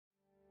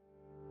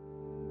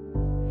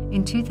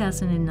In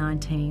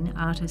 2019,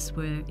 artists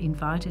were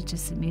invited to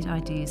submit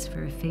ideas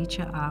for a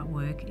feature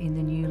artwork in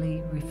the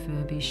newly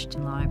refurbished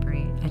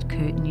library at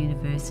Curtin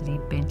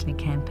University Bentley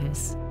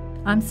campus.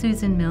 I'm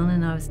Susan Milne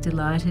and I was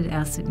delighted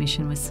our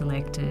submission was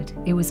selected.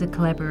 It was a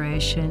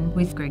collaboration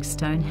with Greg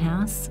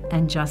Stonehouse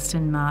and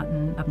Justin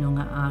Martin, a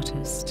Noongar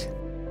artist.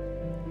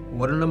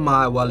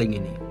 Wardern-au-Maia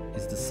Walkinyiny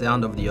is the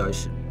sound of the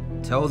ocean.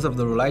 It tells of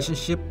the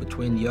relationship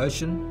between the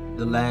ocean,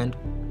 the land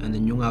and the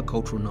Noongar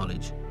cultural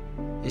knowledge,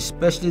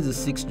 especially the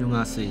 6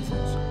 Noongar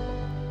seasons,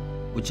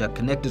 which are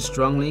connected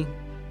strongly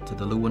to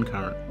the Lewin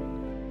current.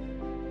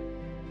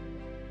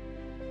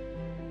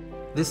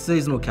 This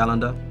seasonal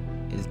calendar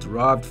is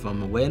derived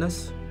from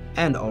awareness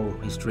and oral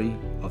history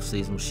of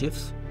seasonal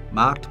shifts,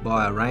 marked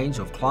by a range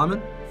of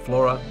climate,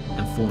 flora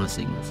and fauna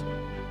signals.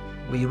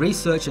 We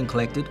researched and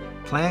collected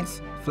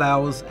plants,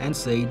 flowers and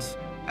seeds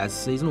as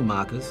seasonal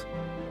markers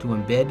to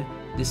embed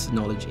this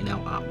knowledge in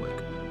our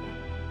artwork.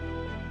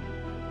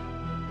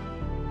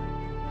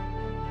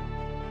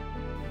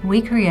 We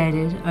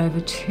created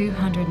over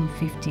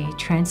 250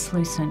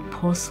 translucent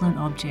porcelain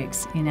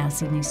objects in our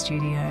Sydney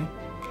studio.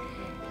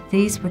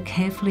 These were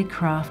carefully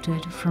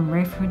crafted from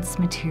reference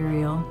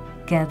material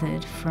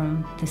gathered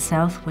from the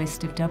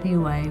southwest of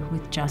WA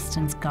with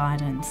Justin's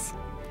guidance,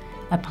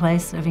 a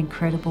place of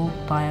incredible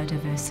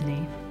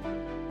biodiversity.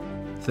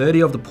 30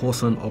 of the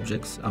porcelain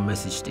objects are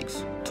message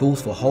sticks,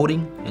 tools for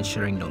holding and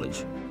sharing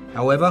knowledge.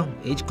 However,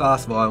 each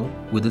glass vial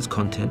with its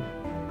content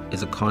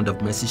is a kind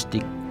of message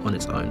stick on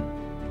its own.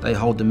 They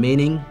hold the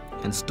meaning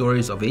and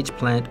stories of each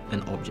plant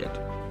and object,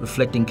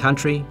 reflecting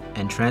country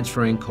and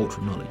transferring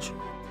cultural knowledge.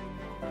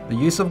 The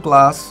use of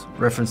glass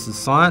references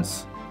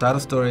science, data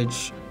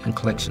storage and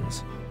collections.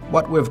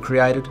 What we've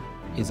created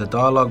is a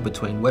dialogue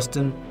between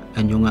Western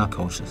and Noongar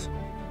cultures.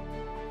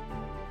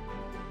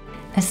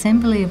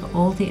 Assembly of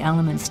all the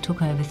elements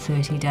took over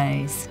 30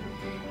 days.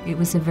 It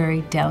was a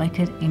very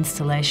delicate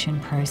installation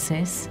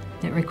process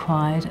that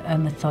required a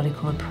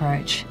methodical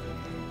approach.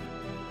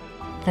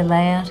 The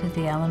layout of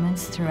the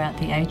elements throughout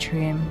the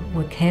atrium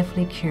were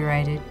carefully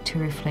curated to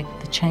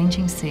reflect the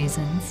changing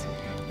seasons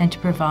and to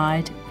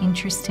provide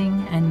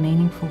interesting and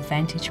meaningful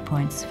vantage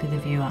points for the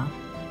viewer.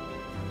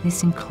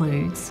 This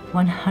includes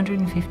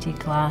 150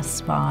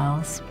 glass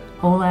vials,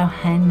 all our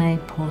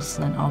handmade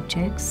porcelain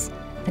objects,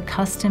 the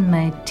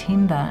custom-made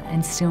timber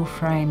and steel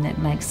frame that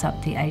makes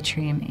up the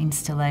atrium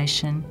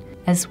installation,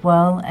 as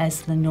well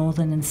as the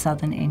northern and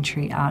southern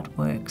entry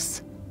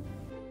artworks.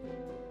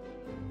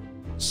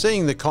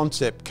 Seeing the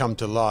concept come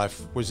to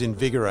life was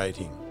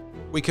invigorating.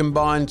 We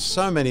combined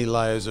so many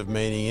layers of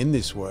meaning in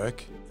this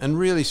work and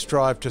really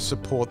strive to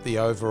support the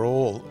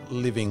overall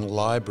living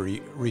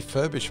library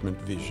refurbishment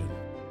vision.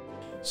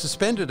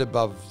 Suspended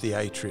above the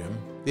atrium,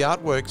 the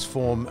artwork's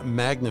form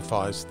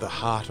magnifies the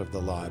heart of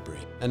the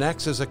library and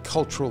acts as a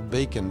cultural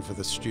beacon for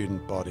the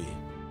student body,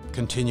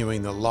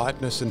 continuing the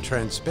lightness and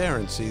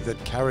transparency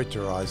that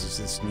characterises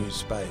this new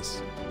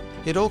space.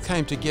 It all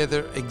came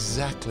together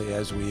exactly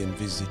as we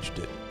envisaged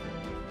it.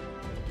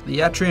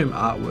 The atrium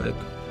artwork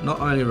not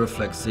only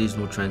reflects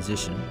seasonal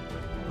transition,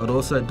 but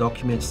also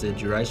documents their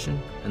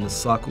duration and the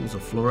cycles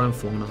of flora and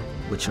fauna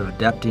which are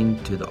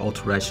adapting to the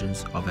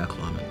alterations of our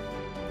climate.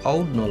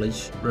 Old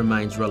knowledge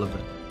remains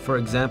relevant. For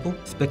example,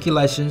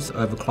 speculations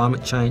over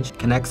climate change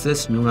can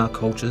access Noongar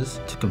cultures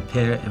to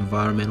compare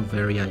environmental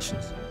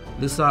variations.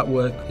 This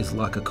artwork is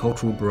like a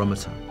cultural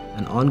barometer,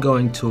 an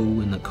ongoing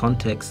tool in the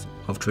context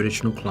of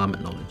traditional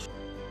climate knowledge.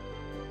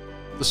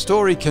 The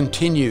story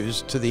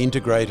continues to the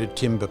integrated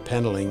timber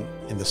panelling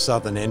in the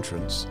southern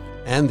entrance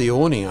and the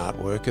awning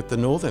artwork at the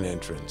northern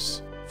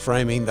entrance,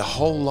 framing the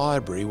whole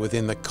library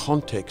within the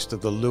context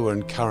of the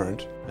Lewin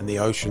current and the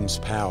ocean's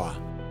power.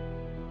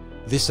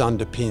 This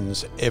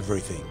underpins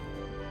everything.